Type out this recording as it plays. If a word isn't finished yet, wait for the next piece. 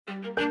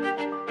Well,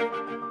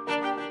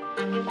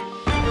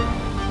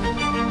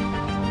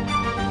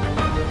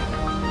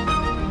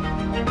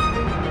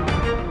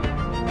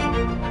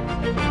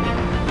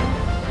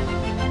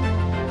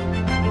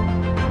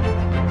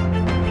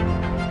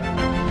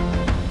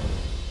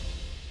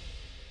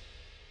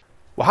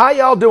 how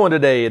y'all doing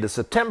today? It is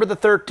September the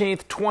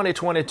 13th,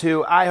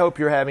 2022. I hope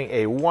you're having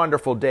a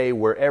wonderful day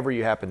wherever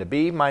you happen to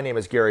be. My name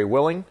is Gary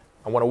Willing.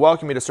 I want to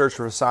welcome you to Search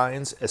for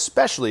Signs,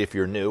 especially if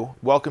you're new.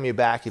 Welcome you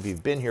back if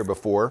you've been here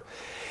before.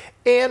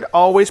 And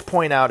always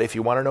point out, if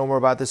you want to know more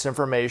about this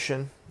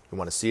information, you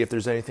want to see if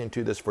there's anything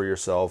to this for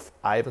yourself,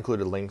 I have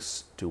included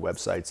links to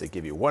websites that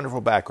give you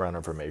wonderful background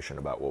information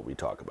about what we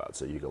talk about.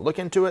 So you can look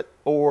into it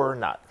or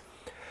not.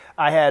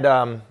 I had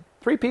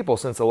 3 people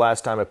since the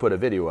last time I put a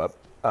video up.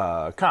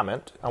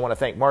 Comment. I want to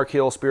thank Mark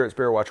Hill, Spirit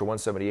Watcher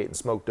 178, and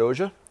Smoke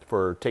Doja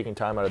for taking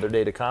time out of their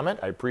day to comment.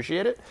 I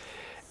appreciate it.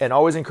 And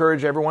always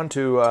encourage everyone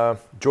to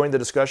join the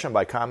discussion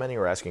by commenting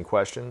or asking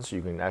questions.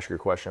 You can ask your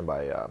question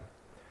by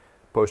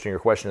posting your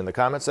question in the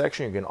comment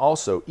section. You can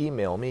also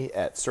email me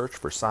at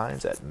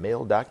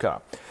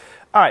searchforsigns@mail.com.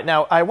 All right,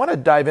 now I want to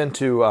dive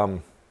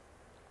into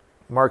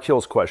Mark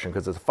Hill's question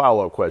because it's a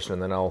follow-up question,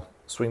 and then I'll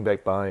swing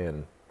back by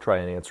and try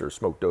and answer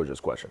Smoke Doja's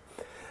question.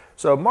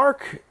 So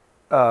Mark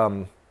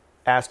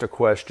asked a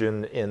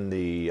question in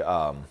the,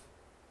 I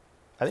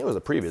think it was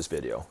a previous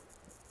video,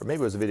 or maybe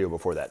it was a video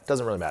before that.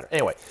 Doesn't really matter.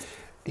 Anyway,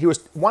 he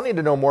was wanting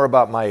to know more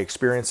about my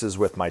experiences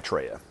with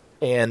Maitreya.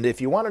 And if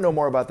you want to know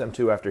more about them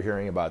too after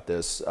hearing about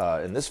this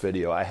in this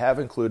video, I have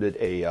included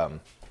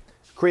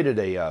created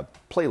a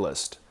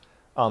playlist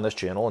on this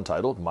channel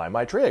entitled My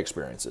Maitreya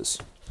Experiences.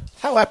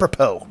 How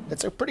apropos.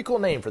 It's a pretty cool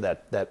name for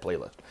that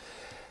playlist.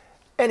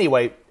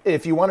 Anyway,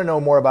 if you want to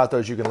know more about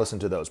those, you can listen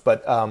to those.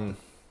 But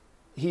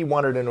he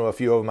wanted to know a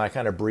few of them. I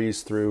kind of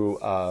breezed through,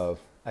 I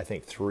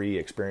think, 3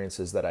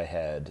 experiences that I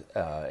had,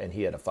 and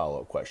he had a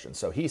follow-up question.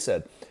 So he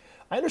said,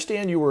 I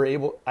understand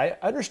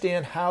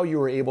how you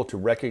were able to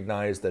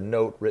recognize the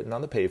note written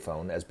on the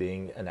payphone as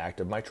being an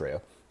act of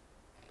Maitreya,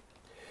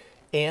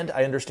 and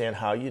I understand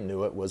how you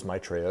knew it was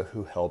Maitreya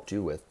who helped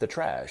you with the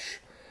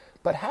trash.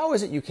 But how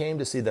is it you came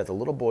to see that the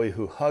little boy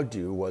who hugged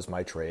you was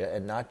Maitreya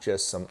and not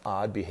just some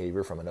odd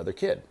behavior from another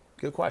kid?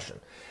 Good question.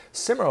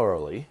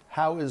 Similarly,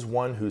 how is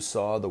one who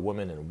saw the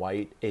woman in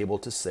white able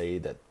to say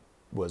that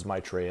was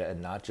Maitreya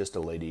and not just a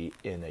lady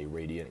in a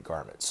radiant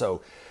garment?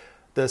 So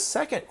the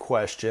second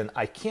question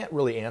I can't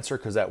really answer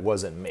because that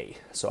wasn't me.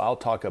 So I'll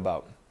talk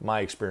about my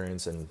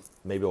experience and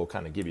maybe it'll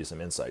kind of give you some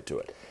insight to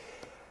it.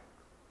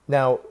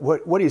 Now,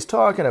 what he's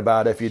talking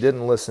about, if you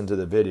didn't listen to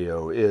the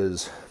video,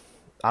 is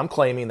I'm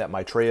claiming that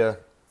Maitreya,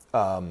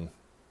 I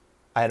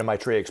had a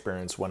Maitreya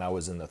experience when I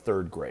was in the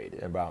 3rd grade,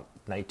 in about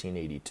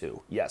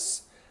 1982.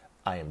 Yes,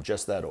 I am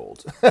just that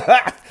old.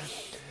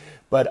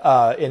 But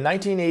in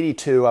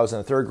 1982, I was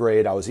in the 3rd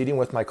grade. I was eating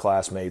with my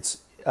classmates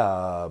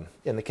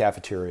in the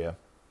cafeteria.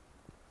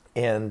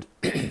 And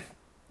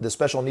the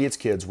special needs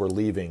kids were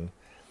leaving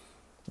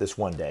this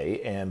one day.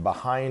 And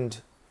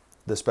behind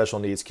the special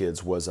needs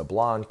kids was a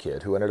blonde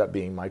kid who ended up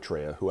being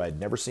Maitreya, who I'd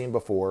never seen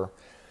before.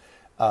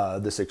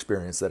 This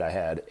experience that I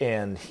had.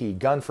 And he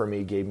gunned for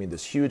me, gave me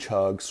this huge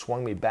hug,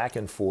 swung me back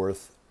and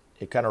forth.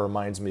 It kind of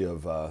reminds me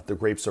of the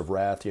Grapes of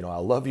Wrath, you know,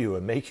 I'll love you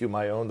and make you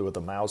my own with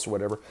a mouse or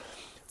whatever.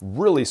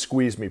 Really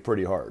squeezed me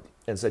pretty hard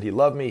and said he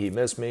loved me, he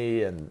missed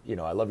me, and, you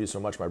know, I love you so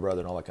much, my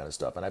brother, and all that kind of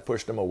stuff. And I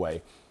pushed him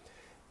away.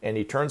 And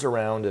he turns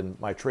around and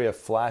Maitreya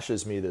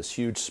flashes me this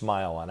huge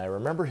smile. And I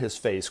remember his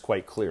face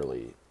quite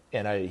clearly.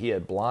 And he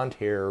had blonde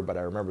hair, but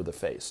I remember the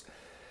face.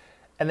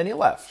 And then he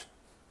left.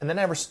 And then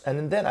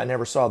I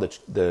never saw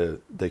the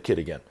kid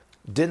again.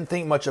 Didn't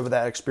think much of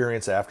that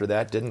experience after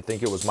that. Didn't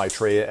think it was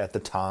Maitreya at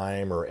the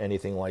time or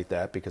anything like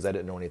that because I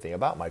didn't know anything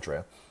about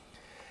Maitreya.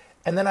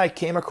 And then I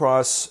came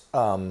across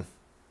Benjamin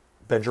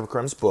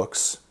Creme's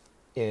books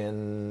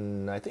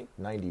in, I think,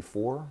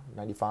 94,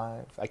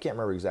 95. I can't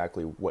remember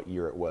exactly what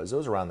year it was. It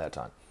was around that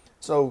time.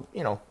 So,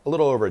 you know, a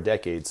little over a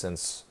decade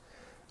since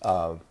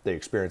the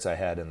experience I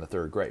had in the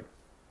 3rd grade.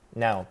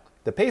 Now,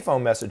 the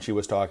payphone message he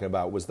was talking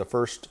about was the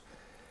first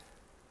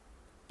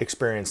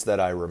experience that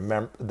I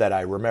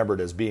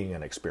remembered as being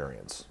an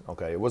experience.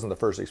 Okay, it wasn't the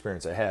first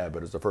experience I had, but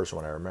it was the first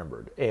one I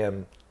remembered.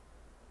 And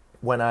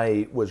when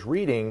I was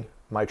reading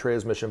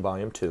Maitreya's Mission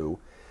Volume 2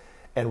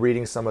 and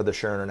reading some of the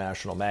Share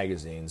International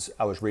magazines,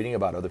 I was reading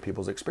about other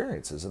people's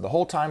experiences. And the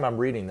whole time I'm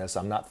reading this,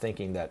 I'm not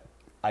thinking that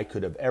I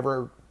could have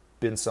ever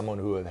been someone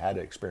who had had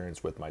an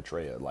experience with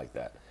Maitreya like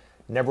that.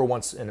 Never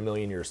once in a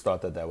million years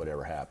thought that would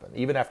ever happen.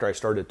 Even after I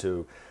started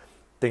to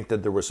think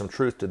that there was some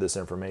truth to this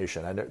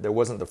information, there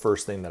wasn't the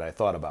first thing that I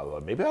thought about.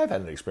 Well, maybe I've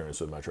had an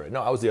experience with Maitreya.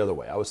 No, I was the other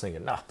way. I was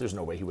thinking, nah, there's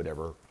no way he would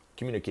ever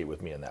communicate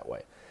with me in that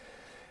way.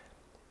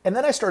 And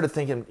then I started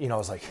thinking, you know, I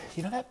was like,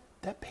 you know,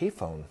 that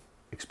payphone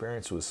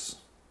experience was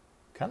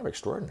kind of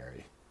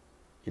extraordinary.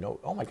 You know,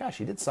 oh my gosh,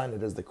 he did sign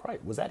it as the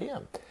Christ. Was that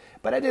him?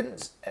 But I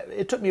didn't.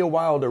 It took me a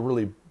while to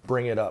really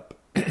bring it up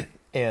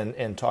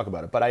and talk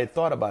about it. But I had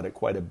thought about it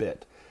quite a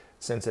bit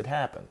since it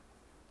happened.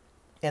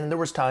 And there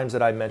was times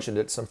that I mentioned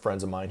it to some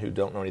friends of mine who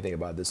don't know anything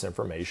about this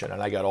information,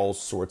 and I got all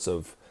sorts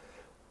of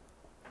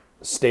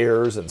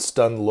stares and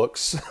stunned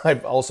looks.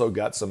 I've also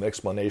got some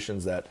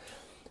explanations that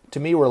to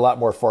me were a lot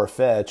more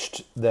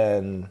far-fetched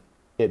than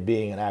it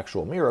being an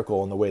actual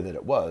miracle in the way that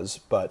it was.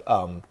 But,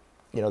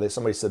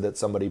 somebody said that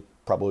somebody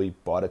probably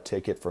bought a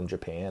ticket from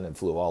Japan and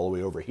flew all the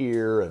way over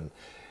here and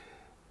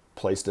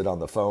placed it on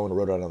the phone,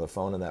 wrote it on the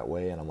phone in that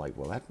way. And I'm like,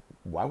 well,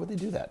 why would they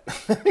do that?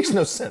 That makes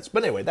no sense.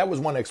 But anyway, that was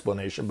one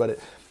explanation. But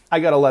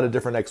I got a lot of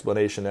different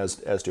explanation as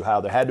to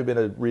how there had to have been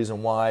a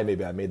reason why.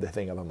 Maybe I made the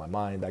thing up in my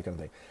mind, that kind of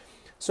thing.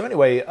 So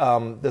anyway,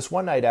 this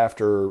one night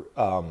after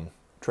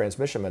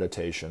transmission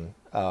meditation,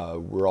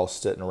 we're all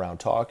sitting around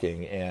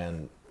talking,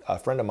 and a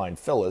friend of mine,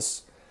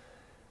 Phyllis,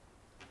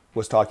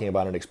 was talking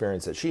about an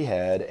experience that she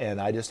had, and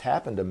I just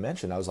happened to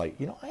mention, I was like,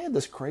 I had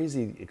this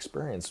crazy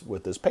experience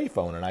with this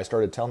payphone, and I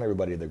started telling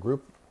everybody in the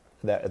group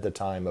that at the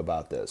time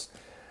about this.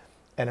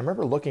 And I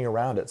remember looking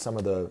around at some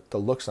of the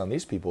looks on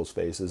these people's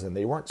faces, and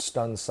they weren't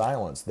stunned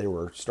silence. They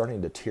were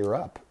starting to tear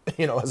up,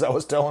 as I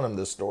was telling them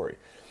this story.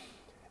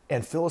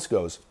 And Phyllis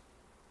goes,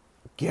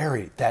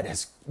 Gary,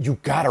 you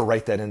got to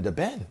write that into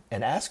Ben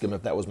and ask him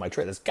if that was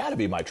Maitreya. That's got to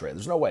be Maitreya.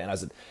 There's no way. And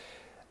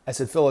I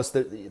said, Phyllis,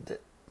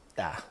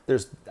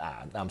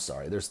 I'm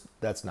sorry.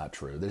 That's not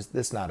true.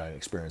 That's not an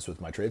experience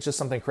with Maitreya. It's just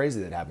something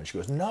crazy that happened. She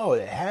goes, no,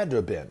 it had to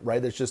have been,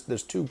 right?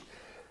 There's too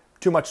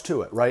much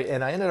to it, right?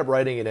 And I ended up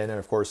writing it in, and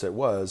of course it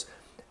was.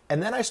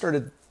 And then I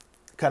started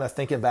kind of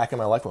thinking back in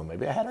my life, well,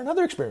 maybe I had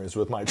another experience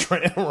with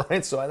Maitreya,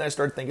 right? So I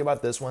started thinking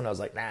about this one. I was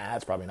like, nah,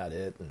 that's probably not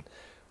it. And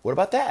what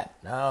about that?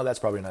 No, that's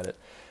probably not it.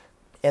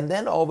 And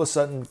then all of a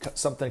sudden,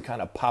 something kind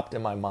of popped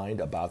in my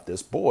mind about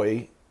this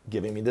boy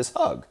giving me this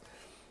hug.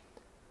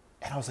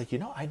 And I was like,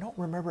 I don't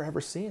remember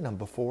ever seeing him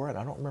before, and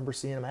I don't remember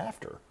seeing him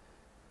after.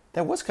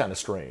 That was kind of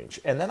strange.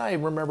 And then I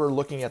remember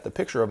looking at the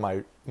picture of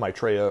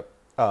Maitreya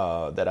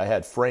that I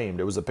had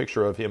framed. It was a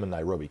picture of him in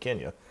Nairobi,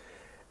 Kenya.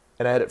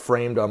 And I had it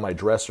framed on my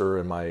dresser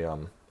in my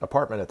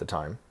apartment at the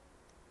time.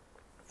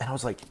 And I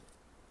was like,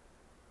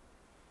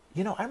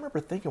 I remember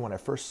thinking when I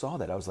first saw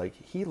that, I was like,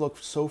 he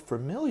looked so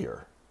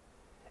familiar.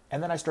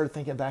 And then I started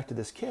thinking back to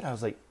this kid. I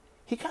was like,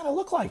 he kind of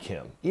looked like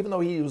him. Even though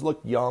he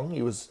looked young,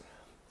 he was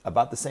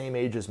about the same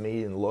age as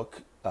me and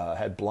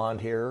had blonde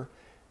hair,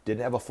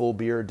 didn't have a full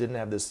beard, didn't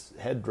have this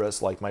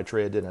headdress like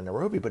Maitreya did in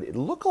Nairobi, but it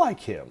looked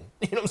like him.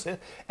 You know what I'm saying?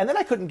 And then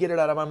I couldn't get it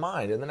out of my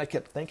mind. And then I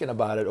kept thinking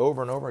about it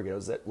over and over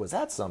again. Was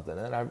that something?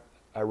 And then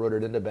I wrote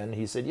it into Ben, and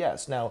he said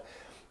yes. Now,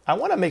 I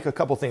want to make a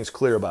couple things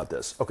clear about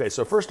this. Okay,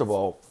 so first of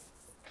all,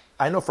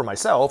 I know for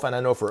myself, and I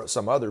know for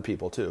some other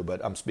people too,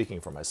 but I'm speaking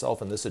for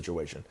myself in this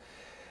situation,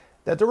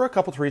 that there were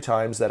a 3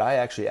 times that I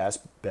actually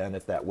asked Ben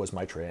if that was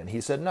Maitreya, and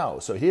he said no.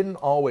 So he didn't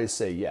always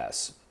say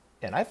yes.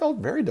 And I felt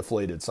very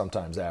deflated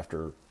sometimes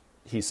after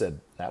he said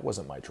that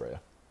wasn't Maitreya.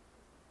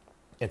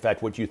 In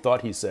fact, what you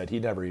thought he said,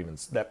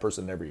 that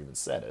person never even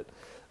said it.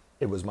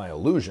 It was my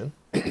illusion.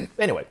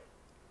 Anyway,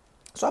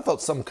 so I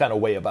felt some kind of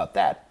way about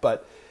that.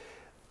 But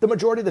the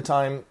majority of the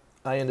time,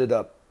 I ended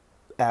up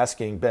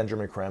asking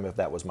Benjamin Creme if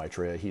that was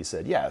Maitreya. He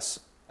said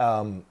yes.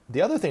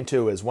 The other thing,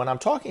 too, is when I'm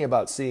talking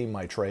about seeing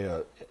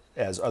Maitreya,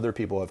 as other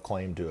people have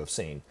claimed to have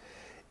seen,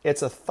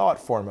 it's a thought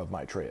form of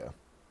Maitreya.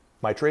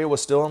 Maitreya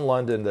was still in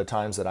London the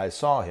times that I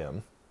saw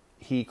him.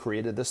 He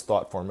created this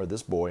thought form of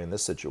this boy in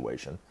this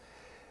situation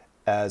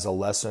as a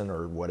lesson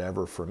or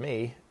whatever for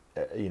me,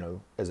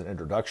 as an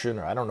introduction,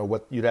 or I don't know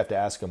what, you'd have to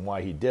ask him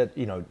why he did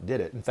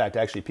it. In fact,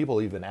 actually, people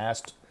even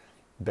asked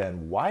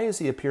Ben, why is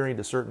he appearing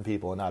to certain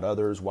people and not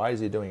others? Why is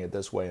he doing it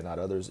this way and not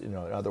others, in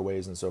other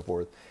ways and so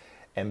forth?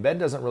 And Ben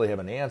doesn't really have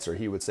an answer.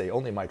 He would say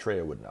only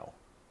Maitreya would know.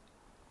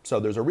 So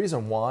there's a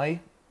reason why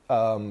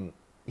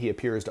he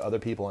appears to other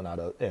people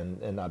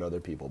and not other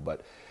people.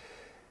 But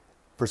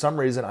for some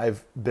reason,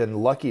 I've been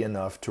lucky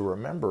enough to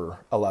remember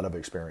a lot of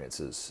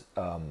experiences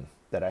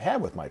that I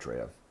had with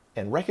Maitreya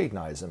and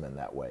recognize him in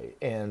that way.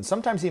 And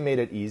sometimes he made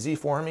it easy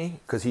for me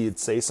because he'd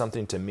say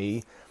something to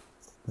me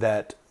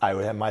that I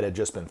might have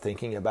just been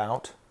thinking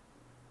about.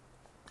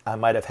 I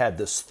might have had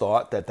this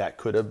thought that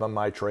could have been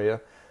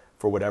Maitreya.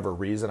 For whatever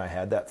reason, I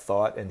had that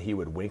thought, and he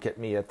would wink at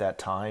me at that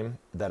time.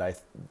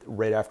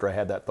 Right after I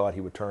had that thought,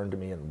 he would turn to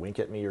me and wink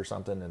at me or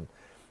something, and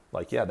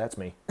like, yeah, that's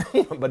me.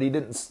 But he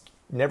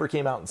never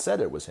came out and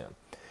said it was him.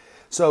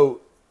 So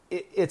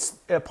it's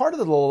a part of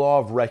the law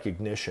of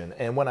recognition.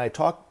 And when I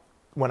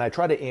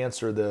try to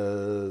answer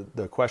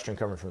the question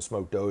coming from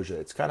Smoke Doja,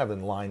 it's kind of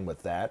in line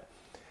with that.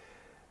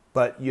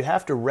 But you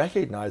have to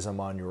recognize them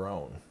on your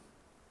own.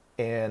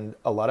 And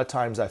a lot of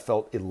times I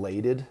felt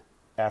elated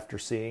after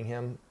seeing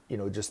him.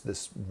 Just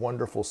this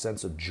wonderful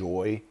sense of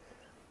joy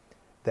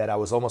that I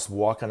was almost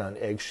walking on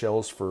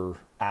eggshells for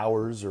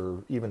hours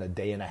or even a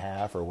day and a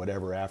half or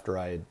whatever after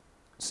I had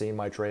seen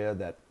Maitreya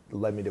that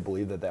led me to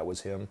believe that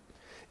was him.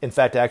 In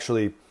fact,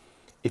 actually,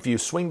 if you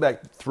swing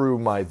back through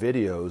my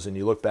videos and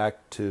you look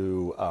back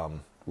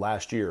to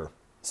last year,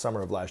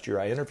 summer of last year,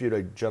 I interviewed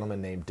a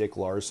gentleman named Dick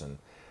Larson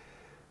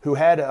who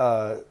had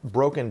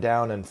broken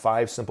down in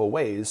 5 simple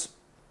ways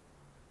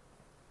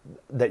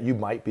that you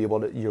might be able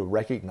to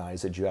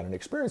recognize that you had an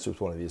experience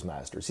with one of these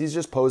masters. He's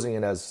just posing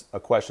it as a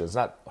question. It's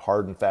not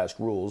hard and fast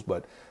rules,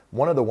 but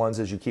One of the ones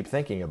is you keep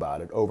thinking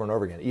about it over and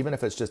over again, even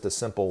if it's just a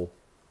simple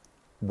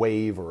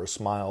wave or a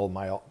smile.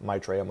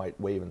 Maitreya might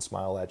wave and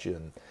smile at you,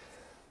 and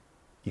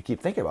you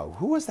keep thinking about,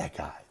 who was that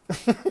guy?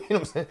 You know what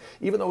I'm saying?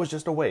 Even though it was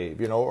just a wave,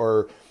 you know.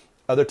 Or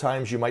other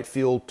times you might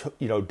feel,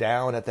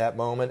 down at that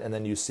moment, and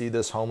then you see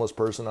this homeless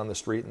person on the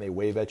street and they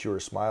wave at you or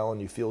smile,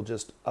 and you feel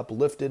just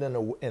uplifted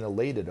and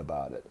elated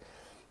about it,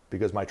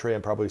 because Maitreya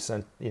probably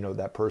sent,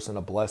 that person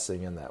a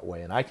blessing in that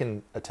way. And I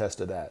can attest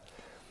to that.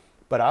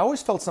 But I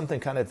always felt something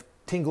kind of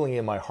tingling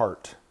in my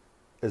heart,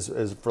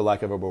 as for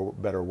lack of a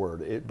better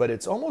word. But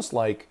it's almost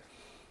like,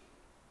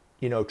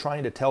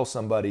 trying to tell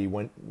somebody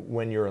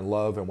when you're in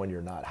love and when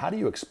you're not. How do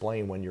you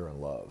explain when you're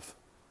in love?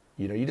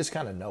 You just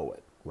kind of know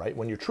it, right?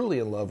 When you're truly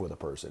in love with a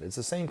person, it's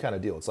the same kind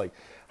of deal. It's like,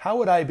 how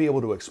would I be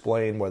able to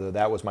explain whether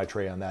that was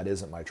Maitreya and that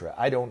isn't Maitreya?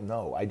 I don't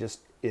know.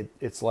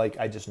 It's like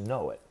I just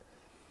know it.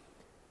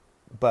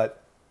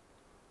 But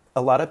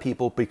a lot of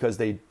people, because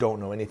they don't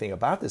know anything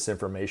about this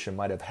information,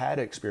 might have had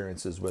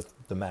experiences with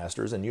the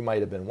masters, and you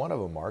might have been one of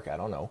them, Mark, I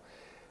don't know,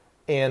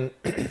 and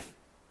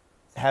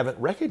haven't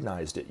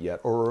recognized it yet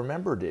or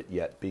remembered it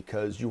yet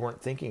because you weren't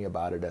thinking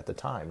about it at the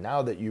time.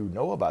 Now that you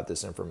know about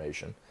this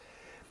information,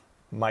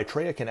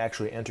 Maitreya can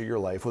actually enter your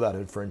life without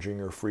infringing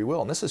your free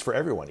will. And this is for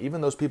everyone,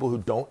 even those people who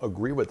don't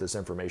agree with this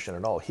information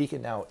at all. He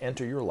can now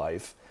enter your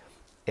life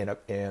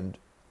and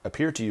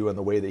appear to you in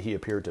the way that he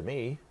appeared to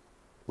me,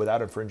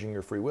 without infringing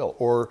your free will.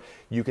 Or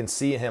you can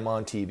see him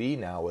on TV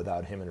now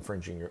without him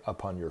infringing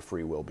upon your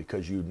free will,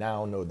 because you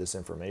now know this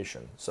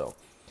information. So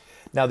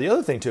now the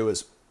other thing too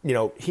is,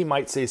 he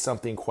might say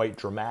something quite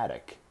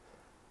dramatic,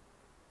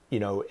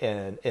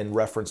 and in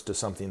reference to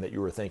something that you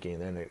were thinking.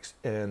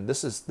 And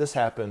this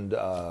happened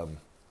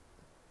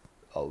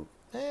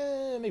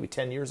maybe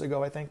 10 years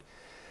ago, I think.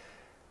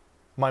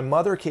 My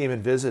mother came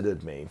and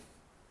visited me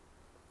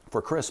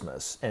for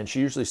Christmas, and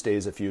she usually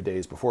stays a few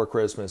days before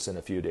Christmas and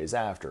a few days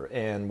after.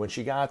 And when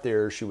she got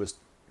there, she was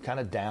kind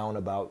of down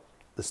about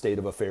the state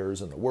of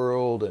affairs in the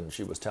world, and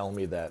she was telling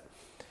me that,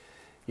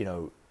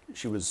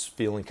 she was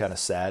feeling kind of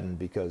saddened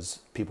because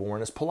people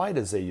weren't as polite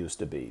as they used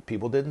to be.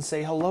 People didn't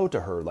say hello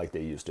to her like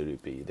they used to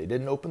be. They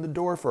didn't open the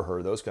door for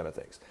her, those kind of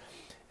things.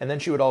 And then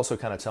she would also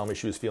kind of tell me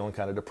she was feeling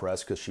kind of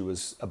depressed because she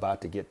was about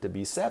to get to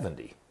be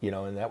 70,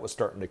 and that was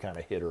starting to kind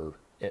of hit her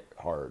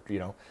hard,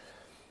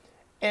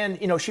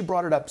 And, she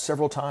brought it up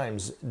several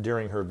times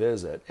during her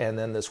visit. And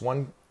then this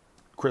one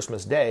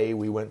Christmas day,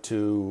 we went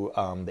to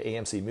the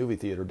AMC movie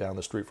theater down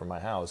the street from my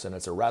house. And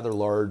it's a rather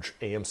large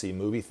AMC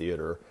movie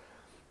theater.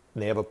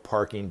 And they have a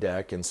parking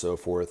deck and so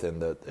forth.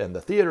 And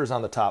the theater's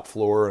on the top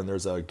floor. And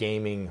there's a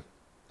gaming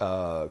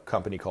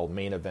company called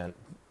Main Event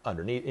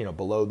underneath,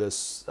 below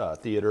this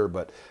theater.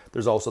 But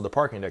there's also the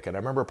parking deck. And I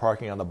remember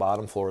parking on the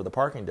bottom floor of the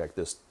parking deck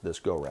this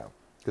go-round,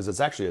 because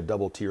it's actually a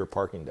double-tier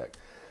parking deck.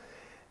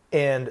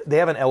 And they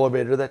have an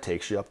elevator that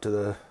takes you up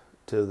to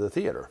the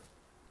theater.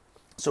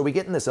 So we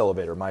get in this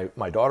elevator.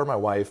 My daughter, my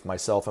wife,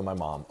 myself, and my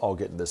mom all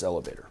get in this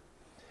elevator.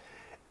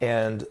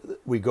 And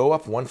we go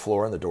up one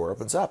floor, and the door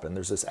opens up. And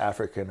there's this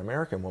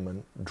African-American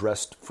woman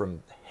dressed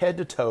from head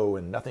to toe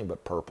in nothing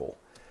but purple.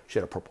 She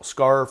had a purple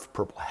scarf,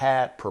 purple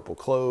hat, purple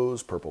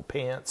clothes, purple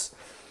pants,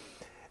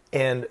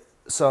 and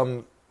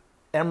some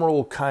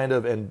emerald kind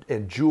of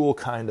and jewel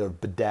kind of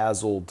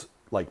bedazzled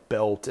like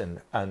belt, and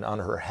on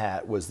her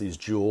hat was these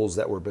jewels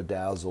that were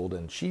bedazzled,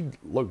 and she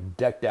looked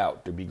decked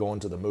out to be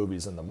going to the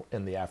movies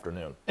in the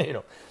afternoon,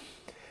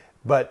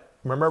 But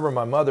remember,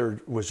 my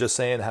mother was just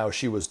saying how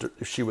she was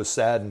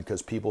saddened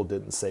because people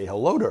didn't say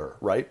hello to her,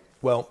 right?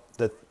 Well,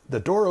 the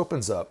door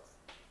opens up.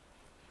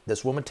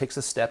 This woman takes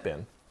a step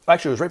in.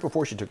 Actually, it was right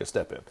before she took a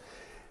step in.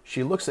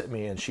 She looks at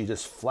me and she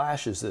just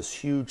flashes this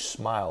huge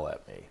smile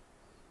at me.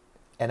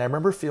 And I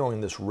remember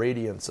feeling this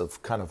radiance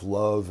of kind of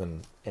love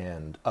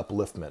and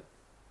upliftment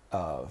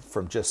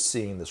from just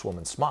seeing this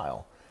woman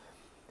smile.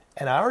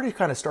 And I already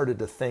kind of started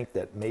to think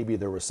that maybe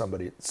there was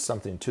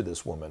something to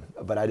this woman,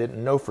 but I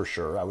didn't know for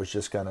sure. I was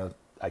just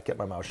I kept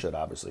my mouth shut,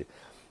 obviously.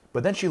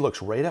 But then she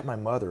looks right at my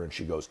mother and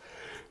she goes,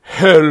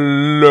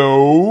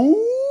 "Hello?"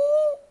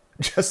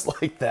 Just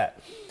like that.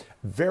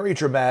 Very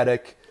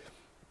dramatic,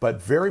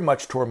 but very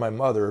much toward my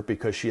mother,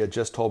 because she had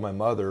just told my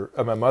mother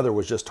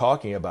was just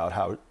talking about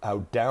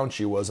how down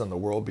she was in the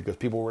world because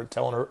people weren't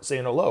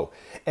saying hello.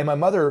 And my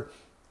mother,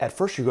 at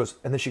first she goes,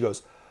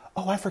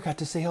 "Oh, I forgot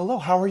to say hello.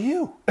 How are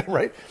you?"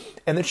 Right?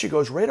 And then she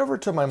goes right over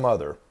to my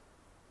mother,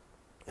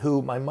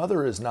 my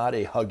mother is not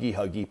a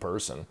huggy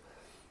person,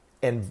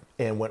 and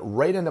went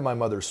right into my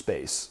mother's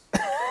space.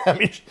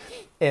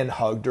 And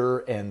hugged her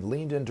and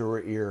leaned into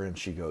her ear, and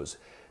she goes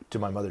to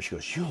my mother, she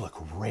goes, "You look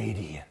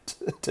radiant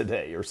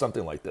today," or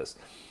something like this.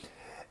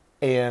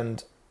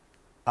 And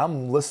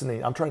I'm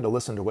trying to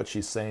listen to what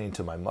she's saying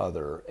to my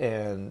mother,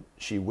 and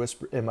she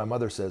whispered, and my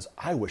mother says,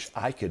 "I wish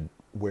I could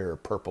wear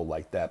purple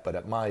like that, but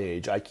at my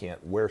age, I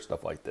can't wear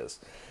stuff like this."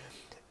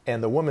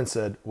 And the woman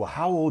said, "Well,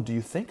 how old do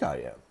you think I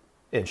am?"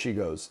 And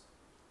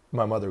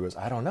my mother goes,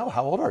 "I don't know.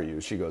 How old are you?"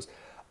 She goes,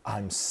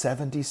 "I'm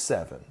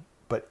 77,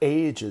 but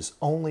age is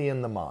only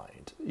in the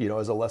mind,"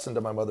 as a lesson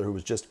to my mother, who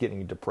was just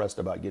getting depressed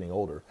about getting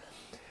older.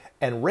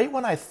 And right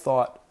when I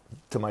thought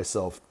to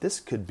myself, this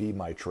could be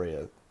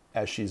Maitreya,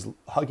 as she's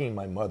hugging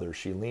my mother,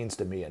 she leans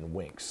to me and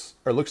winks,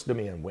 or looks to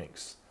me and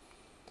winks.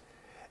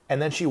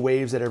 And then she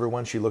waves at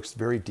everyone. She looks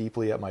very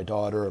deeply at my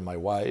daughter and my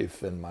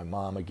wife and my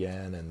mom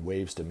again and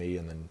waves to me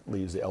and then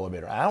leaves the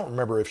elevator. I don't even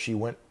remember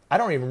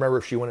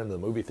if she went into the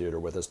movie theater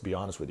with us, to be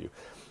honest with you.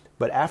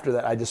 But after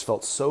that, I just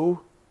felt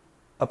so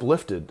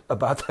uplifted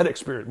about that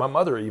experience. My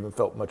mother even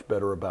felt much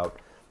better about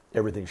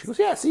everything. She goes,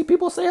 yeah, see,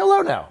 people say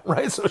hello now,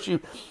 right?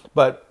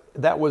 But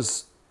that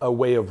was a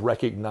way of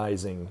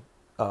recognizing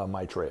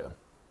Maitreya.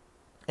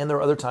 And there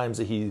are other times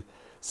that he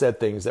said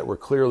things that were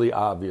clearly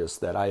obvious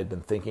that I had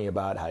been thinking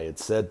about, I had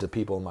said to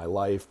people in my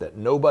life that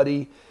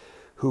nobody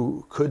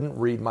who couldn't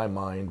read my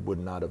mind would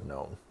not have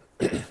known.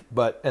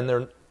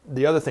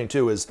 The other thing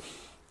too is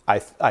I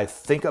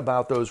think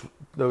about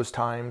those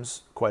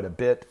times quite a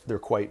bit. They're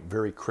quite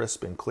very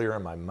crisp and clear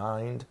in my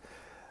mind.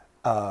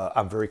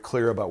 I'm very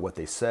clear about what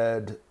they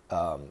said.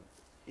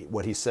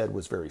 What he said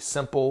was very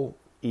simple,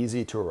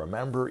 easy to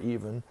remember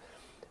even,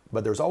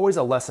 but there's always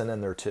a lesson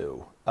in there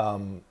too.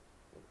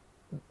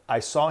 I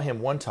saw him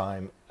one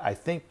time, I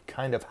think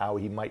kind of how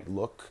he might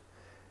look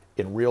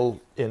in real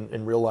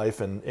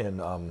life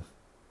in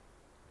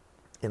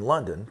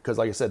London, because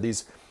like I said,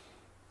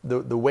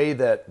 the way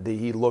that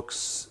he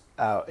looks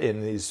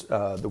in these,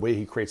 the way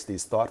he creates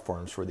these thought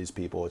forms for these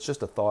people, it's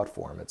just a thought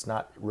form. It's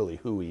not really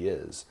who he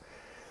is.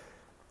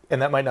 And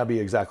that might not be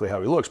exactly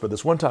how he looks, but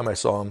this one time I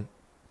saw him,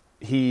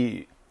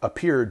 he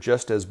appeared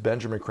just as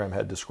Benjamin Creme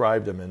had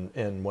described him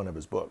in one of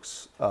his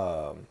books.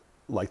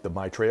 Like the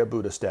Maitreya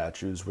Buddha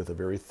statues with a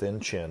very thin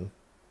chin.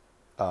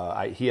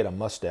 He had a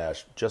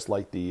mustache just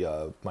like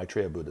the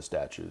Maitreya Buddha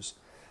statues.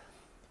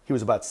 He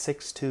was about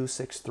 6'2",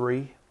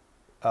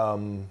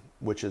 6'3",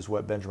 which is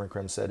what Benjamin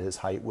Creme said his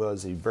height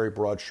was. He very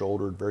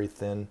broad-shouldered, very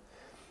thin,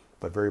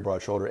 but very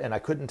broad-shouldered. And I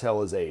couldn't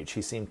tell his age.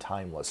 He seemed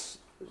timeless.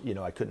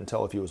 I couldn't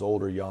tell if he was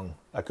old or young.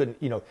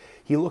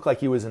 He looked like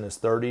he was in his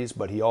 30s,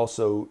 but he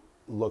also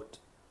looked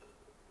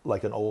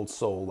like an old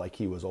soul, like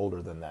he was older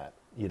than that.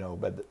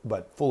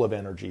 But full of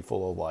energy,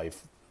 full of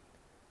life,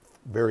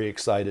 very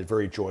excited,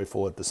 very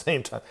joyful at the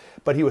same time.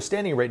 But he was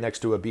standing right next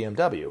to a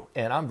BMW,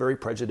 and I'm very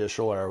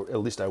prejudicial, or at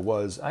least I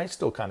was. I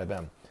still kind of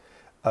am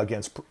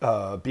against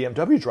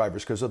BMW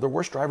drivers because they're the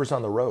worst drivers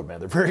on the road, man.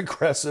 They're very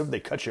aggressive.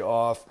 They cut you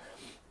off.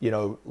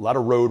 A lot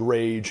of road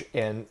rage.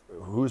 And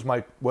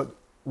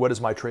what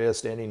is Maitreya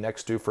standing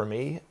next to for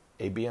me?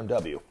 A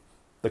BMW,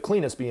 the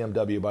cleanest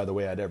BMW, by the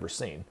way, I'd ever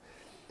seen.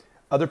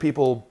 Other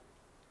people,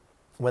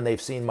 when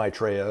they've seen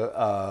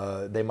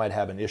Maitreya, they might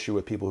have an issue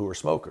with people who are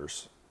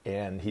smokers,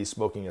 and he's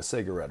smoking a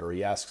cigarette, or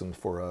he asks them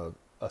for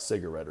a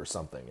cigarette or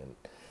something, and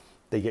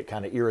they get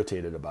kind of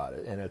irritated about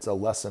it. And it's a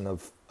lesson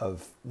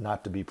of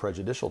not to be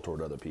prejudicial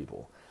toward other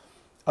people.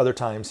 Other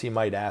times he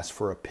might ask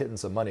for a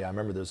pittance of money. I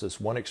remember there's this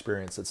one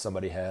experience that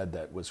somebody had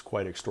that was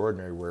quite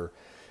extraordinary, where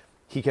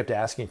he kept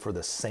asking for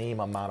the same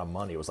amount of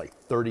money. It was like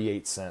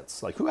 38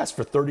 cents. Like, who asked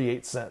for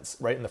 38 cents,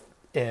 right?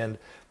 And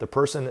the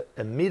person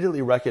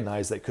immediately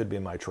recognized that could be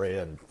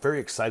Maitreya and very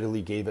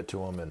excitedly gave it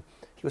to him. And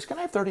he goes, can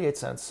I have 38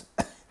 cents?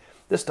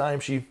 This time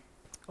she,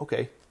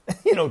 okay,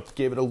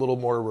 gave it a little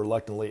more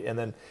reluctantly. And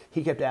then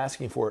he kept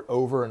asking for it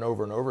over and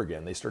over and over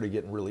again. They started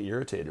getting really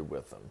irritated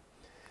with him.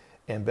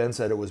 And Ben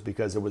said it was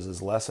because it was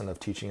his lesson of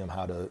teaching him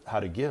how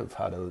to give,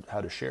 how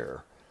to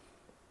share.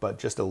 But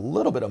just a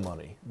little bit of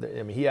money.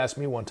 I mean, he asked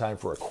me one time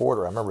for a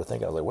quarter. I remember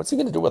thinking, I was like, what's he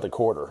going to do with a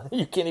quarter?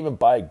 You can't even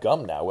buy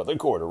gum now with a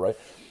quarter, right?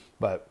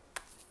 But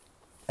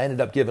I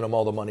ended up giving him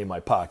all the money in my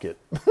pocket.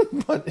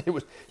 But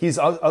he's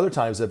other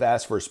times have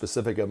asked for a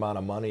specific amount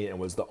of money, and it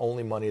was the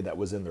only money that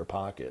was in their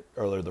pocket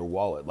or their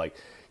wallet. Like,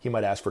 he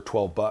might ask for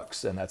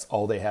 $12, and that's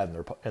all they had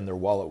in their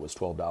wallet was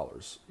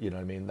 $12. You know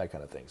what I mean? That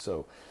kind of thing.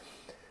 So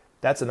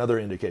that's another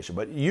indication.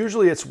 But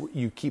usually it's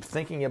you keep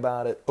thinking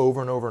about it over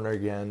and over and over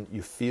again.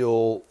 You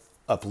feel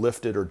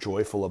uplifted or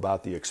joyful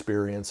about the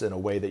experience in a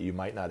way that you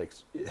might not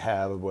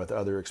have with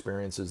other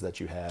experiences that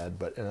you had.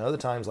 But in other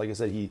times, like I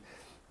said, he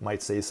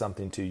might say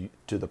something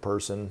to the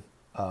person,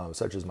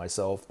 such as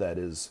myself, that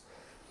is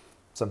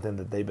something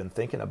that they've been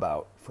thinking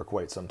about for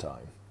quite some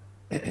time.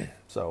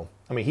 So,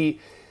 I mean,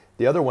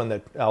 the other one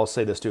that I'll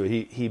say this too,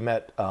 he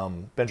met,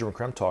 Benjamin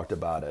Creme talked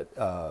about it,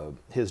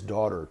 his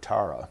daughter,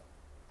 Tara,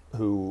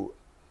 who,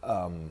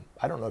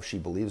 I don't know if she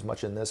believes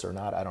much in this or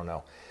not, I don't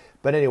know.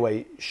 But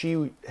anyway,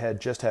 she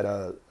had just had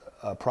a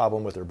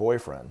problem with her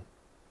boyfriend,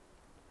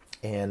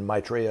 and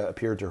Maitreya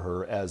appeared to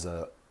her as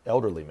an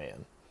elderly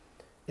man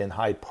in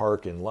Hyde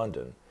Park in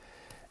London.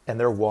 And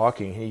they're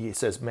walking. He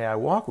says, may I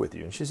walk with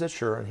you? And she says,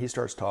 sure. And he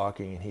starts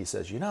talking, and he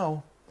says,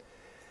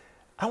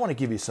 I want to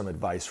give you some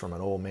advice from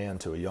an old man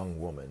to a young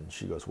woman.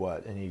 She goes,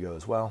 what? And he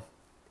goes, well,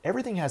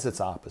 everything has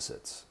its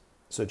opposites.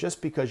 So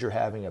just because you're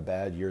having a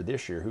bad year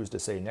this year, who's to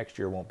say next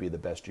year won't be the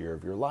best year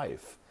of your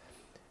life?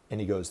 And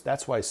he goes,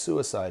 that's why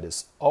suicide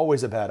is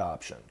always a bad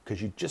option,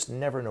 because you just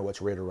never know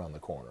what's right around the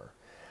corner.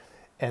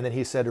 And then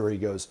he said to her, he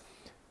goes,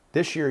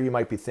 this year you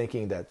might be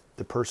thinking that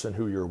the person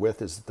who you're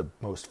with is the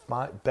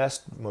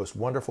best, most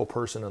wonderful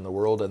person in the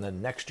world, and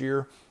then next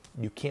year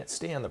you can't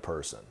stand the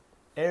person.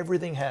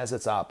 Everything has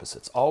its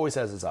opposites, always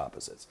has its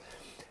opposites.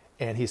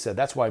 And he said,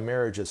 that's why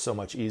marriage is so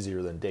much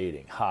easier than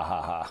dating. Ha,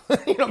 ha, ha.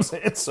 You know what I'm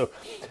saying? So,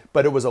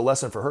 but it was a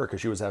lesson for her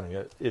because she was having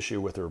an issue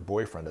with her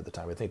boyfriend at the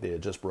time. I think they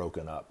had just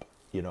broken up,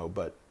 you know,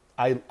 but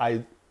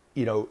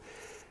you know,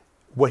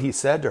 what he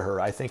said to her,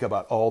 I think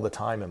about all the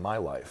time in my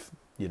life.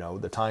 You know,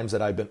 the times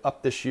that I've been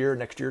up this year,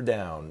 next year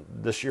down.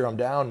 This year I'm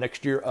down,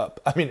 next year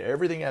up. I mean,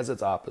 everything has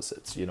its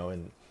opposites, you know,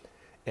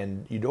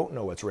 and you don't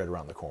know what's right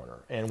around the corner.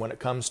 And when it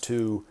comes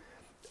to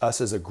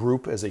us as a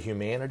group, as a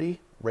humanity,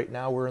 right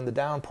now we're in the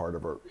down part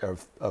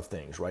of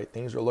things, right?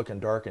 Things are looking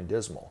dark and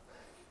dismal.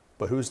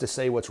 But who's to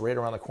say what's right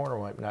around the corner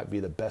might not be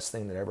the best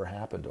thing that ever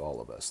happened to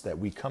all of us, that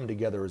we come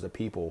together as a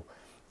people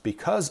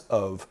because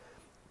of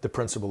the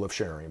principle of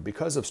sharing,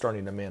 because of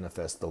starting to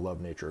manifest the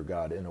love nature of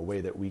God in a way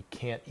that we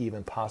can't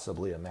even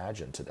possibly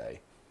imagine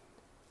today.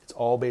 It's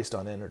all based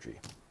on energy.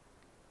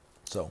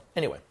 So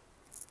anyway,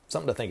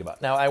 something to think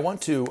about. Now I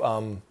want to,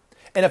 and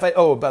if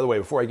oh, by the way,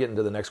 before I get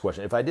into the next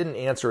question, if I didn't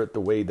answer it the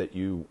way that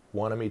you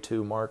wanted me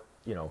to, Mark,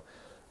 you know,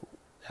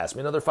 ask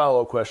me another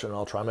follow-up question and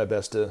I'll try my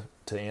best to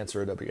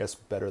answer it, I guess,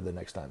 better the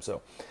next time.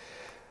 So,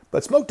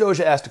 but Smoke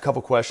Doja asked a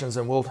couple questions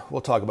and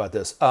we'll talk about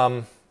this.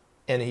 And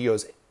he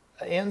goes,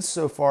 and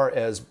so far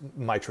as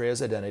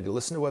Maitreya's identity,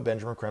 listen to what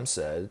Benjamin Creme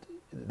said,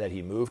 that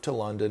he moved to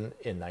London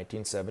in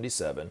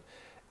 1977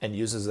 and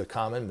uses a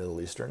common Middle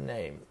Eastern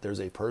name.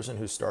 There's a person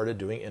who started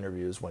doing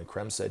interviews when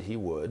Creme said he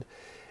would,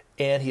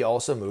 and he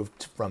also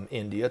moved from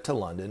India to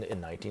London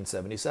in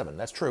 1977.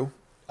 That's true.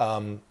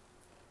 Raj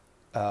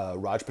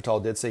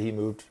Patel did say he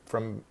moved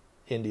from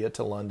India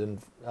to London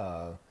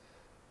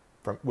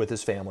with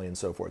his family and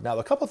so forth. Now,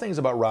 a couple things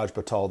about Raj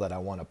Patel that I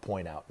want to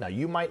point out. Now,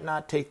 you might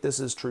not take this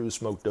as true,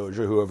 Smoke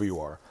Doja, whoever you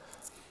are,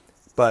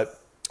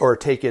 or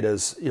take it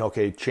as, you know,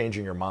 okay,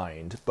 changing your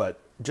mind, but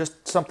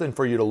just something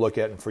for you to look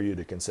at and for you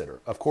to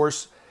consider. Of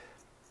course,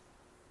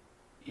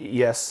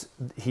 yes,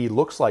 he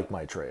looks like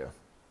Maitreya.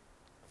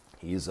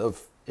 He's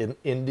of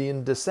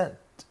Indian descent,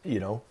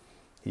 you know.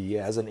 He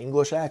has an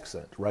English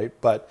accent, right?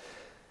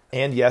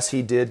 And yes,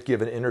 he did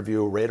give an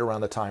interview right around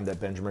the time that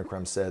Benjamin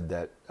Creme said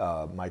that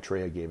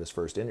Maitreya gave his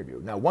first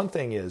interview. Now, one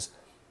thing is,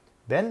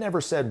 Ben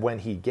never said when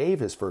he gave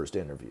his first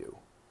interview.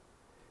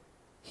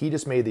 He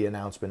just made the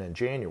announcement in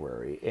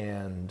January,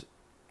 and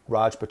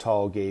Raj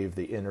Patel gave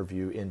the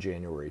interview in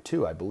January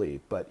too, I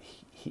believe. But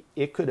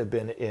it could have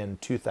been in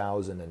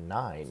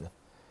 2009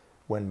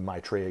 when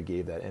Maitreya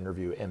gave that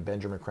interview, and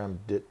Benjamin Creme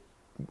did,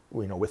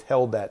 you know,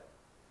 withheld that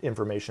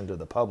information to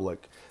the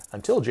public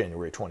until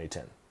January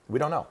 2010. We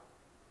don't know.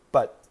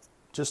 But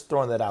just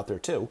throwing that out there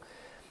too.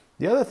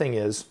 The other thing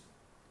is,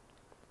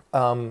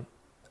 I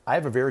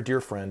have a very dear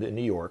friend in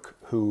New York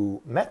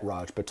who met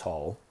Raj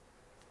Patel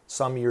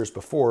some years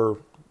before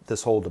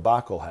this whole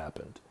debacle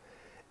happened.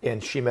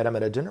 And she met him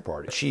at a dinner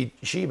party.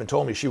 She even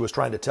told me she was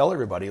trying to tell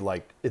everybody,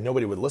 like,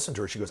 nobody would listen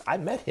to her. She goes, I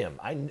met him.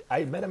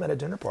 I met him at a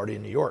dinner party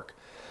in New York.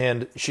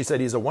 And she said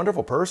he's a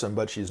wonderful person,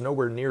 but she's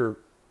nowhere near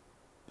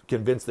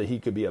convinced that he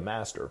could be a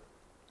master.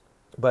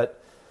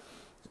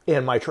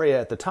 And Maitreya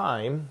at the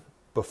time,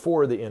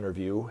 before the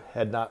interview,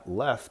 had not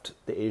left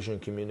the Asian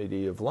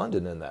community of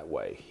London in that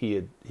way.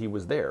 He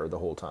was there the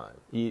whole time.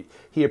 He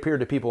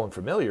appeared to people and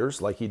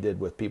familiars like he did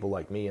with people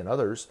like me and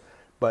others,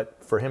 but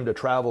for him to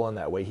travel in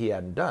that way, he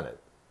hadn't done it.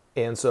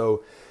 And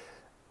so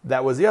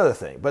that was the other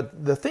thing.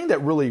 But the thing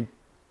that really,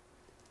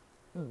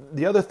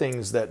 the other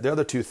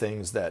two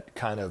things that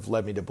kind of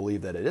led me to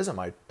believe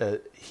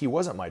that he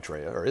wasn't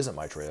Maitreya or isn't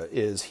Maitreya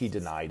is he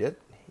denied it.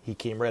 He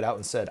came right out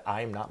and said,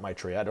 I'm not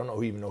Maitreya. I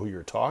don't even know who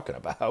you're talking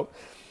about.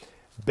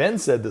 Ben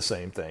said the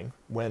same thing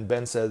when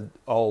Ben said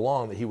all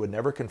along that he would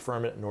never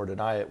confirm it nor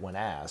deny it when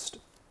asked.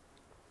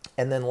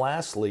 And then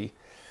lastly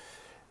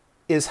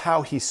is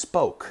how he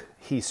spoke.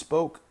 He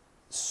spoke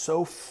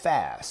so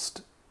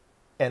fast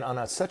and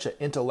on such an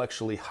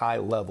intellectually high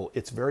level,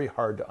 it's very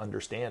hard to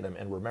understand him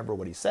and remember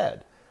what he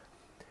said.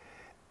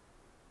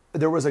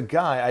 There was a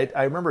guy,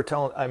 I remember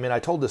I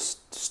told this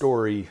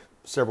story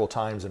several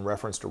times in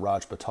reference to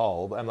Raj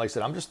Patel. Like I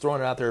said, I'm just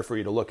throwing it out there for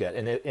you to look at.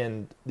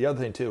 And the other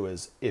thing too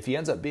is if he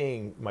ends up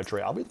being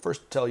Maitreya, I'll be the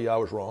first to tell you I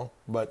was wrong,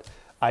 but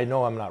I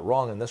know I'm not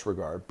wrong in this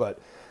regard. But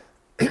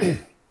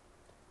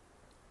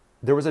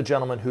there was a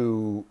gentleman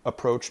who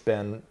approached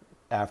Ben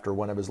after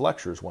one of his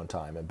lectures one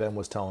time, and Ben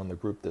was telling the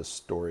group this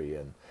story,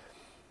 and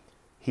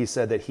he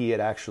said that he had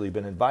actually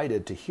been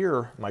invited to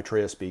hear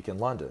Maitreya speak in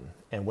London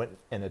and went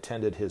and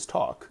attended his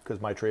talk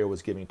because Maitreya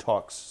was giving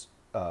talks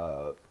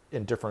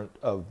in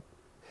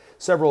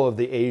several of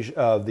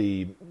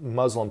the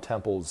Muslim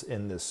temples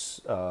in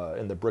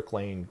the Brick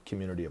Lane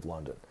community of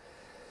London.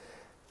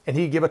 And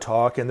he'd give a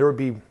talk, and there would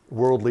be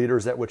world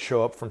leaders that would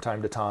show up from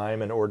time to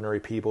time and ordinary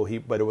people.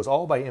 But it was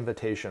all by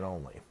invitation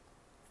only.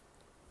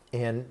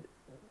 And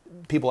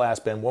people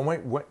asked Ben,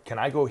 when can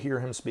I go hear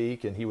him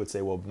speak? And he would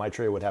say, well,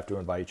 Maitreya would have to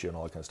invite you and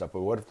all that kind of stuff. But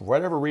for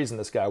whatever reason,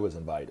 this guy was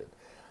invited.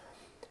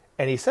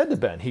 And he said to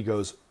Ben, he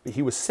was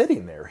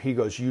sitting there. He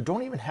goes, you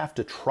don't even have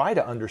to try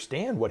to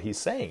understand what he's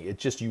saying.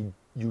 It's just you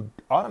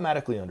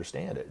automatically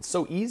understand it. It's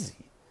so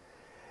easy.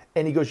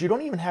 And he goes, you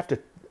don't even have to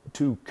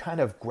to kind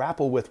of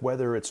grapple with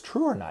whether it's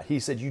true or not. He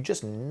said, you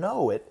just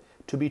know it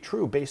to be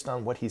true based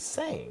on what he's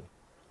saying.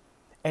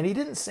 And he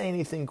didn't say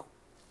anything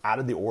out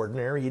of the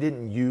ordinary. He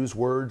didn't use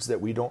words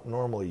that we don't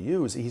normally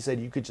use. He said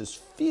you could just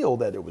feel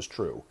that it was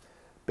true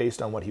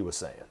based on what he was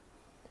saying.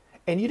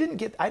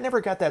 And I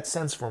never got that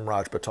sense from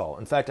Raj Patel.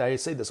 In fact, I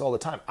say this all the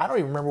time. I don't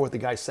even remember what the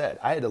guy said.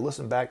 I had to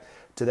listen back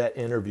to that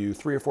interview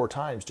 3 or 4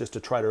 times just to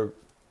try to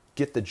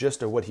get the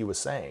gist of what he was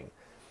saying.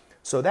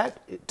 So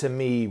that, to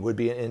me, would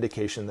be an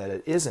indication that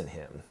it isn't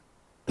him.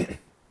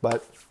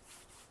 But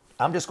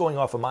I'm just going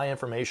off of my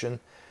information.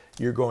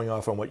 You're going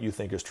off on what you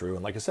think is true.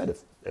 And like I said,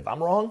 if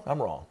I'm wrong,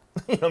 I'm wrong.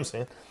 You know what I'm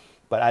saying?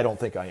 But I don't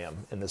think I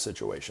am in this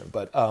situation.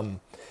 But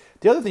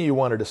the other thing you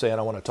wanted to say, and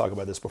I want to talk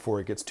about this before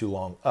it gets too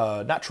long,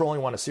 not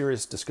trolling, want a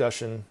serious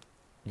discussion,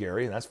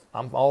 Gary. And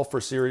I'm all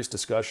for serious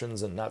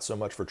discussions and not so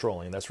much for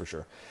trolling, that's for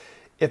sure.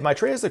 If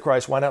Maitreya is the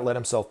Christ, why not let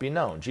himself be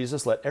known?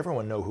 Jesus let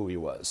everyone know who he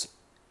was.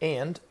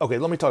 And, okay,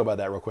 let me talk about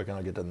that real quick and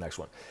I'll get to the next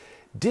one.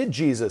 Did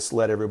Jesus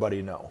let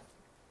everybody know?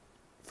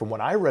 From what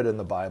I read in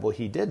the Bible,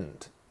 he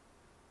didn't.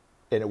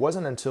 And it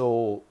wasn't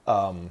until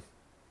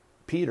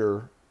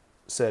Peter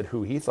said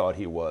who he thought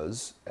he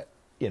was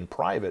in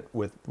private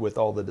with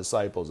all the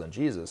disciples and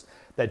Jesus,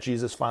 that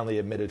Jesus finally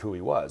admitted who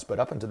he was. But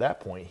up until that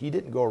point, he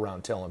didn't go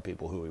around telling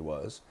people who he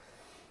was.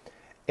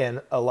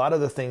 And a lot of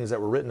the things that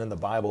were written in the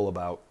Bible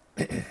about,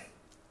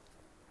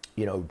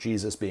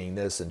 Jesus being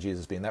this and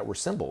Jesus being that were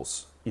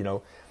symbols.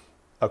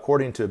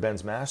 According to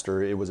Ben's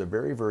master, it was a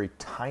very, very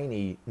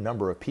tiny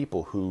number of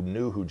people who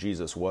knew who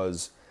Jesus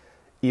was,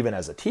 even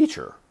as a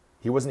teacher.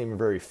 He wasn't even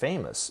very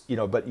famous,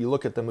 but you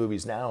look at the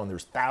movies now and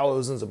there's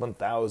thousands upon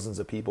thousands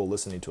of people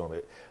listening to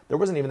him. There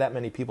wasn't even that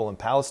many people in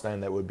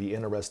Palestine that would be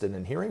interested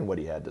in hearing what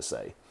he had to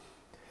say.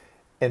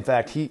 In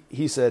fact,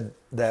 he said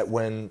that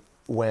when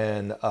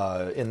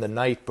in the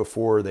night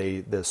before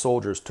the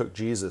soldiers took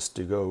Jesus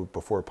to go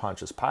before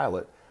Pontius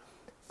Pilate,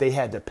 they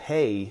had to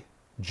pay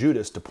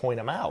Judas to point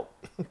him out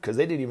because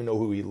they didn't even know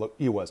who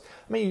he was.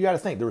 I mean, you got to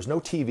think, there was no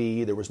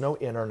TV, there was no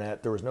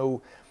internet, there was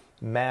no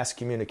mass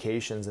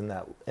communications in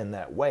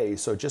that way.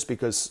 So just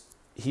because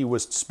he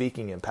was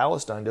speaking in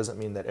Palestine doesn't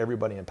mean that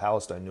everybody in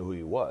Palestine knew who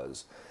he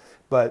was.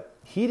 But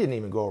he didn't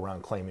even go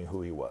around claiming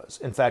who he was.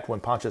 In fact, when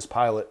Pontius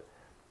Pilate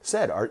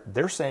said,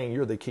 they're saying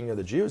you're the king of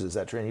the Jews, is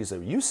that true? And he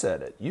said, you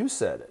said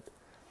it.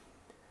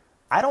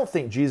 I don't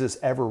think Jesus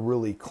ever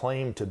really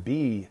claimed to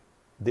be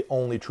the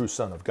only true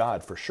Son of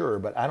God for sure,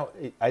 but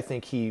I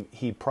think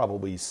he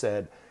probably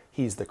said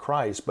he's the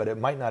Christ, but it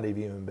might not have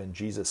even been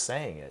Jesus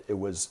saying it. It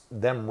was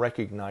them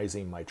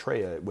recognizing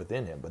Maitreya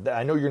within him. But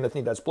I know you're going to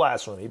think that's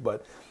blasphemy,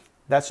 but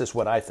that's just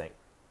what I think.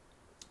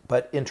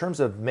 But in terms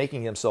of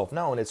making himself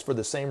known, it's for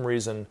the same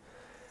reason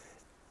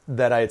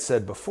that I had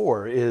said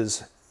before,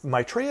 is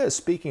Maitreya is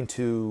speaking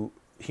to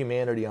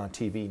humanity on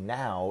TV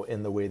now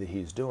in the way that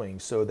he's doing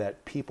so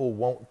that people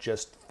won't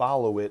just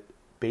follow it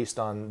based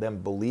on them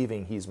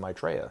believing he's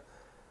Maitreya,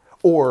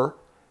 or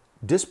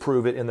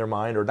disprove it in their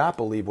mind or not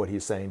believe what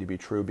he's saying to be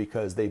true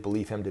because they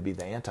believe him to be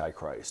the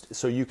Antichrist.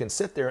 So you can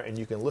sit there and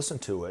you can listen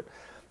to it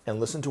and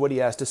listen to what he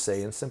has to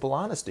say in simple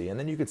honesty. And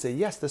then you could say,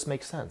 yes, this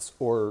makes sense,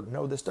 or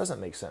no, this doesn't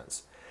make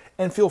sense.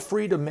 And feel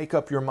free to make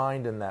up your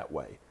mind in that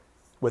way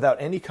without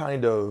any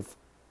kind of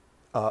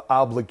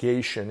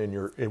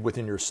obligation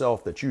within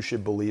yourself that you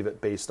should believe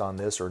it based on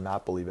this or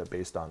not believe it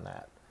based on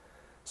that.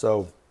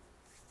 So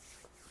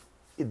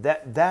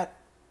that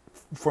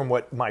from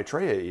what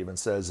Maitreya even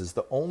says, is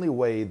the only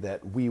way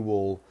that we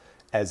will,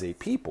 as a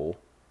people,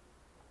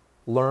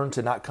 learn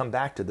to not come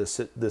back to this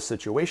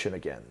situation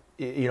again.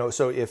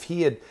 So if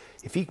he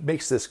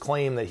makes this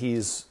claim that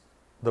he's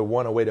the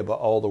one away to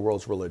all the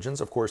world's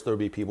religions, of course there'll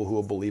be people who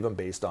will believe him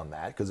based on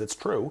that, because it's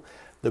true.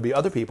 There'll be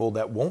other people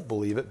that won't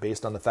believe it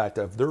based on the fact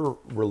of their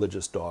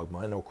religious dogma,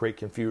 and it'll create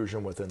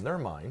confusion within their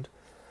mind.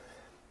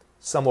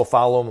 Some will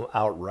follow him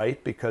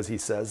outright because he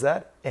says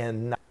that,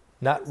 and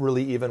not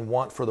really even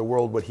want for the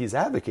world what he's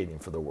advocating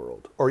for the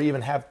world, or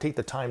even take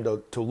the time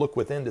to look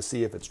within to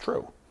see if it's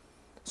true.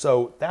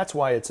 So that's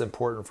why it's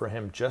important for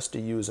him just to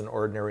use an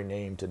ordinary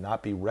name, to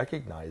not be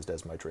recognized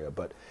as Maitreya.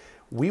 But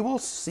we will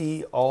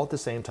see all at the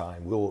same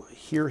time. We'll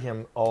hear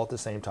him all at the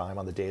same time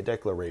on the day of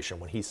declaration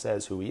when he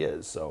says who he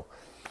is. So,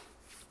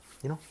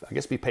 I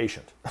guess be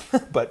patient.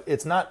 But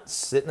it's not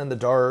sitting in the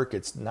dark.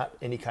 It's not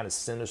any kind of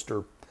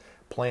sinister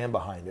plan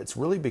behind it. It's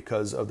really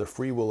because of the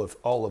free will of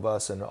all of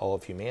us and all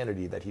of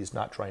humanity that he's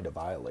not trying to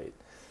violate.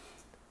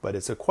 But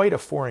it's quite a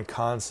foreign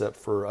concept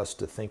for us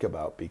to think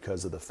about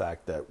because of the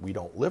fact that we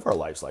don't live our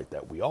lives like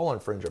that. We all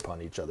infringe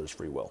upon each other's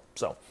free will.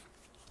 So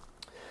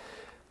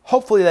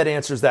hopefully that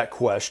answers that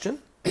question.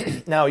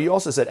 Now, you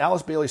also said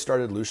Alice Bailey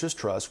started Lucis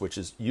Trust, which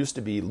used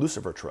to be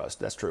Lucifer Trust.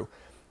 That's true.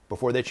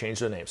 Before they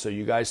changed their name. So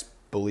you guys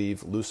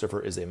believe Lucifer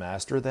is a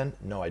master then?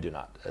 No, I do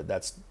not.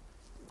 That's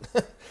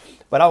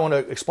but I want to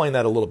explain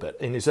that a little bit.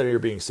 And you said you're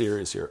being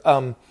serious here.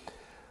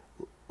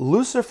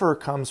 Lucifer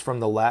comes from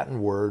the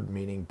Latin word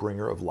meaning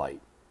bringer of light.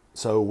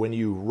 So when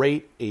you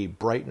rate a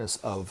brightness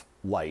of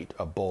light,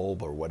 a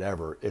bulb or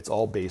whatever, it's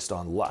all based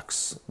on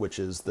lux, which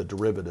is the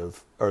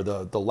derivative or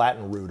the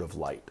Latin root of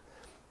light.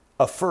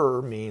 A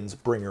fur means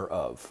bringer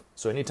of.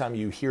 So anytime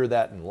you hear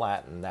that in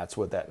Latin, that's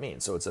what that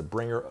means. So it's a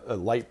bringer, a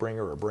light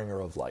bringer, or bringer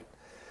of light.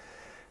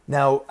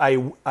 Now,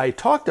 I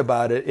talked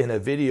about it in a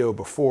video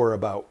before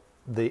about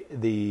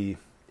the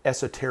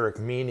esoteric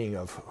meaning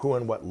of who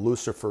and what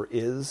Lucifer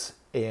is,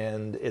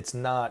 and it's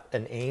not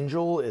an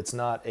angel, it's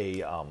not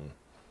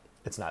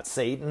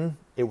Satan.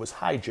 It was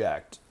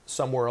hijacked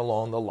somewhere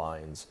along the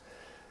lines,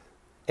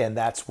 and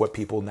that's what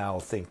people now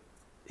think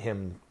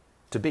him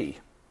to be.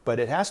 But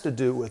it has to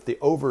do with the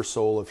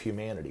oversoul of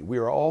humanity. We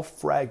are all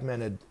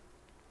fragmented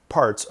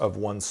parts of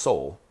one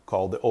soul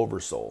called the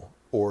oversoul,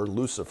 or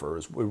Lucifer,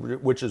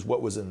 which is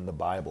what was in the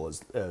Bible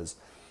as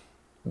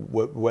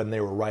when they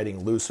were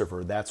writing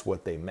Lucifer, that's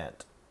what they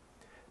meant.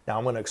 Now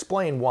I'm going to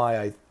explain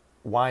why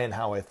and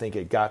how I think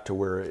it got to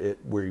where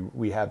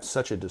we have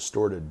such a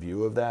distorted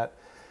view of that.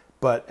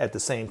 But at the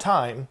same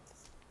time,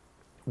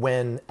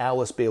 when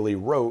Alice Bailey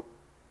wrote,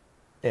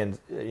 and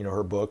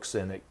her books,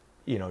 and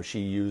she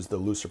used the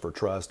Lucifer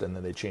Trust, and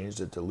then they changed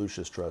it to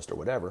Lucis Trust or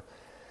whatever.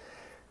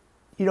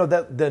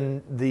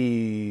 Then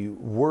the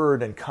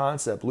word and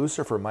concept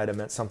Lucifer might have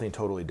meant something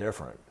totally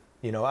different.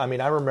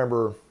 I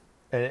remember.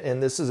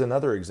 And this is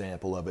another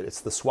example of it.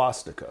 It's the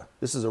swastika.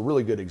 This is a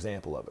really good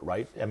example of it,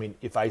 right?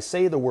 If I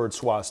say the word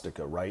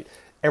swastika, right,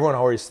 everyone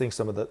always thinks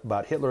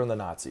about Hitler and the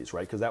Nazis,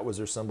 right? Because that was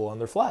their symbol on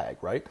their flag,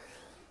 right?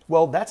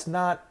 Well, that's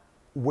not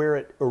where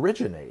it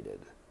originated.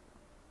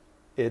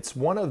 It's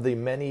one of the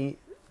many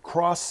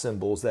cross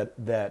symbols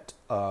that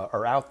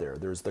are out there.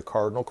 There's the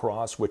cardinal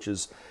cross, which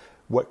is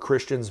what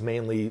Christians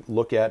mainly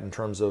look at in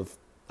terms of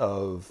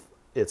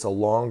it's a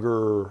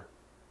longer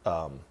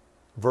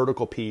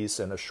vertical piece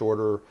and a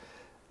shorter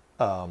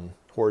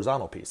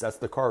horizontal piece. That's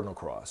the cardinal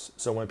cross.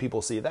 So when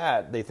people see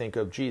that, they think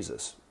of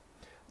Jesus.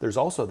 There's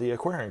also the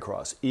Aquarian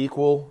cross,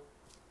 equal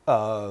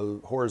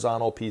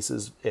horizontal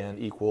pieces and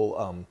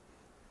equal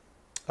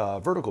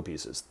vertical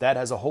pieces. That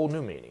has a whole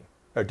new meaning,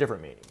 or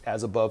different meaning,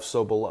 as above,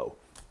 so below.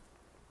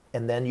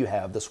 And then you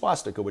have the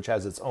swastika, which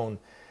has its own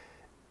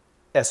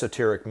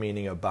esoteric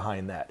meaning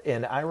behind that.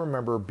 And I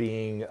remember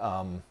being,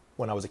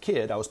 when I was a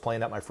kid, I was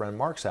playing at my friend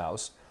Mark's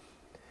house,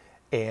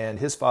 and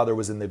his father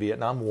was in the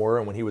Vietnam War,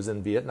 and when he was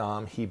in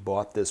Vietnam, he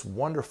bought this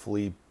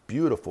wonderfully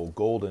beautiful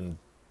golden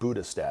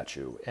Buddha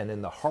statue, and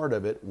in the heart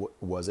of it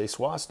was a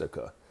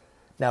swastika.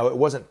 Now, it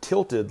wasn't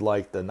tilted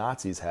like the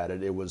Nazis had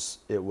it. It was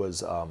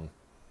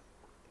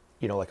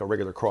like a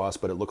regular cross,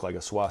 but it looked like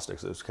a swastika.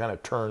 So it was kind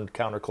of turned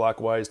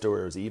counterclockwise to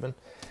where it was even.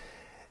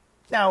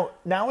 Now,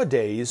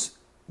 nowadays,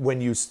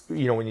 when you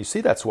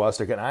see that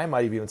swastika, and I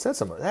might have even said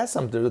something, that has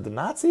something to do with the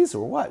Nazis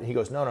or what? And he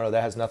goes, no,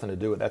 that has nothing to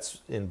do with it.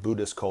 That's in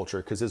Buddhist culture,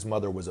 because his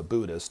mother was a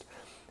Buddhist.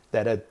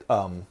 That had,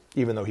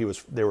 even though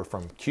they were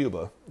from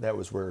Cuba, that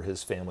was where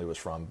his family was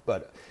from.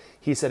 But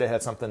he said it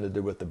had something to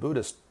do with the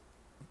Buddhist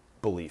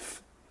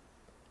belief.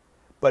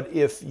 But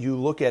if you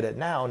look at it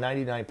now,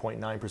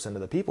 99.9% of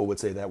the people would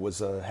say that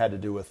had to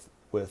do with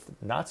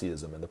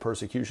Nazism and the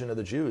persecution of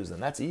the Jews,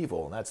 and that's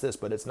evil, and that's this.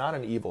 But it's not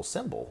an evil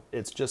symbol.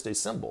 It's just a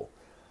symbol.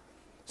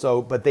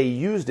 So, but they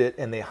used it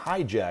and they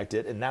hijacked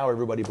it, and now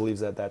everybody believes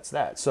that that's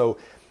that. So,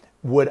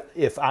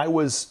 if I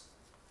was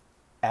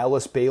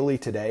Alice Bailey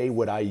today,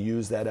 would I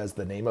use that as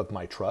the name of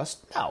my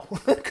trust? No,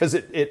 because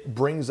it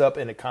brings up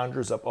and it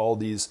conjures up all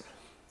this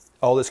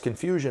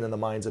confusion in the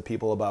minds of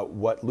people about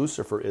what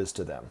Lucifer is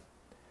to them.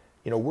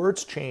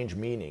 Words change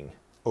meaning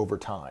over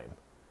time.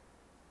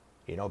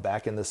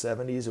 Back in the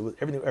 70s, it was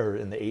everything, or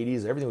in the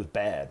 80s, everything was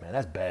bad, man.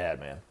 That's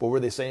bad, man. But were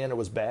they saying it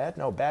was bad?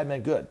 No, bad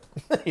meant good.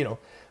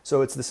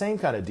 So it's the same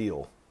kind of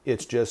deal.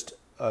 It's just,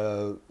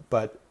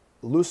 but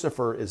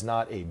Lucifer is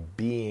not a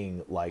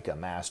being like a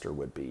master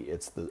would be.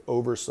 It's the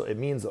oversoul. It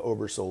means the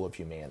oversoul of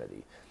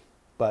humanity.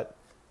 But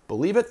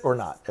believe it or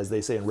not, as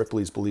they say in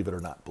Ripley's Believe It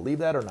or Not. Believe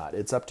that or not.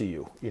 It's up to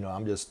you.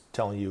 I'm just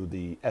telling you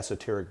the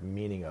esoteric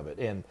meaning of it.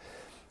 And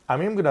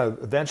I'm going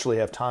to eventually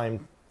have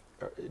time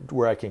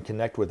where I can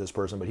connect with this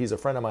person, but he's a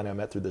friend of mine I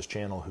met through this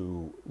channel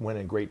who went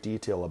in great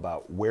detail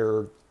about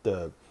where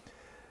the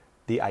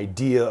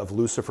idea of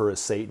Lucifer as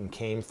Satan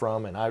came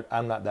from, and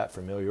I'm not that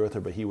familiar with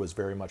her, but he was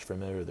very much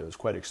familiar with it. It was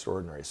quite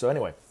extraordinary. So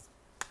anyway,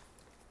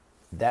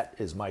 that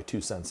is my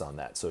 2 cents on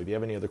that. So if you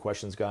have any other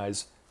questions,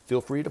 guys, feel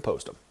free to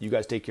post them. You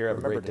guys take care. Have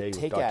a great day.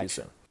 We'll talk to you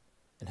soon.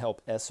 And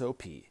help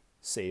SOP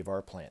save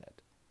our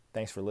planet.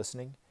 Thanks for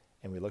listening,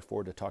 and we look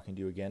forward to talking to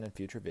you again in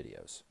future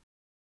videos.